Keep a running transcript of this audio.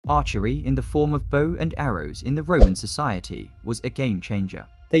Archery in the form of bow and arrows in the Roman society was a game changer.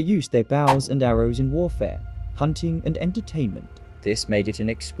 They used their bows and arrows in warfare, hunting and entertainment. This made it an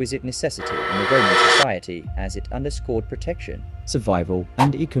exquisite necessity in the Roman society as it underscored protection, survival,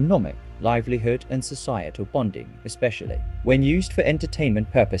 and economic livelihood and societal bonding, especially when used for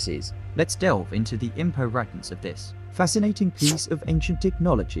entertainment purposes. Let's delve into the importance of this fascinating piece of ancient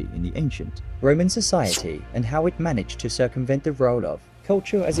technology in the ancient Roman society and how it managed to circumvent the role of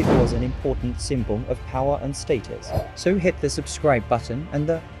culture as it was an important symbol of power and status. So hit the subscribe button and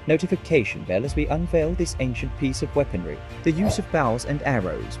the notification bell as we unveil this ancient piece of weaponry. The use of bows and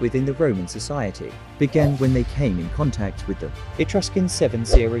arrows within the Roman society began when they came in contact with the Etruscans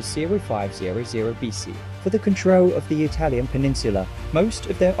 700–500 BC. For the control of the Italian peninsula, most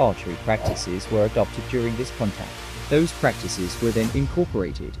of their archery practices were adopted during this contact. Those practices were then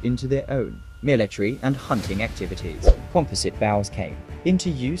incorporated into their own military and hunting activities. Composite bows came into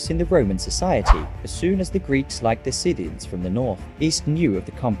use in the Roman society as soon as the Greeks, like the Scythians from the north-east, knew of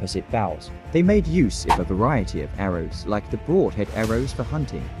the composite bows. They made use of a variety of arrows, like the broadhead arrows for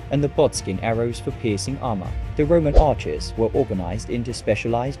hunting and the bodskin arrows for piercing armor. The Roman archers were organized into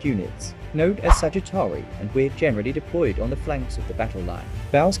specialized units known as sagittari and were generally deployed on the flanks of the battle line.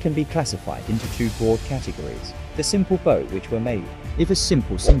 Bows can be classified into two broad categories: the simple bow, which were made of a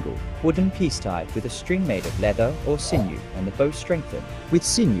simple single wooden piece tied with a string made of leather or sinew, and the bow strengthened with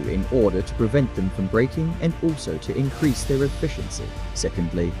sinew in order to prevent them from breaking and also to increase their efficiency.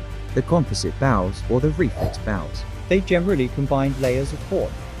 Secondly, the composite bows or the reflex bows. They generally combined layers of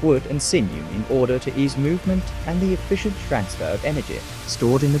horn, wood and sinew in order to ease movement and the efficient transfer of energy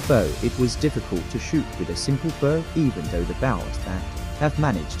stored in the bow. It was difficult to shoot with a simple bow, even though the bows that have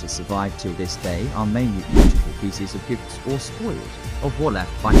managed to survive till this day are mainly beautiful pieces of gifts or spoils of war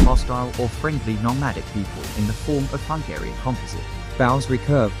left by hostile or friendly nomadic people in the form of Hungarian composite bows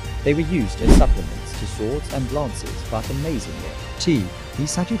recurve. They were used as supplements to swords and lances, but amazingly, the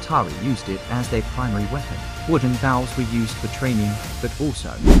Sagittari used it as their primary weapon. Wooden bows were used for training, but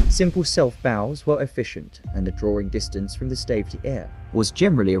also simple self-bows were efficient, and the drawing distance from the stave to air was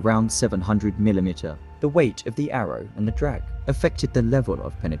generally around 700 mm. The weight of the arrow and the drag affected the level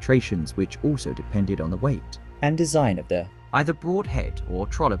of penetrations, which also depended on the weight and design of the either broadhead or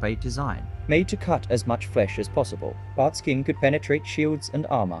trollobate design, made to cut as much flesh as possible. But skin could penetrate shields and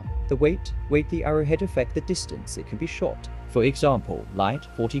armor. The weight the arrowhead affect the distance it can be shot. For example, light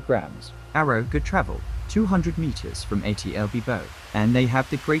 40 grams arrow could travel 200 meters from ATLB bow, and they have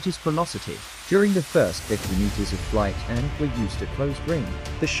the greatest velocity during the first 50 meters of flight and were used at closed range.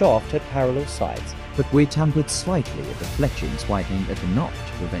 The shaft had parallel sides, but were tampered slightly at the fletchings, widening at the knob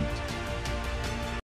to prevent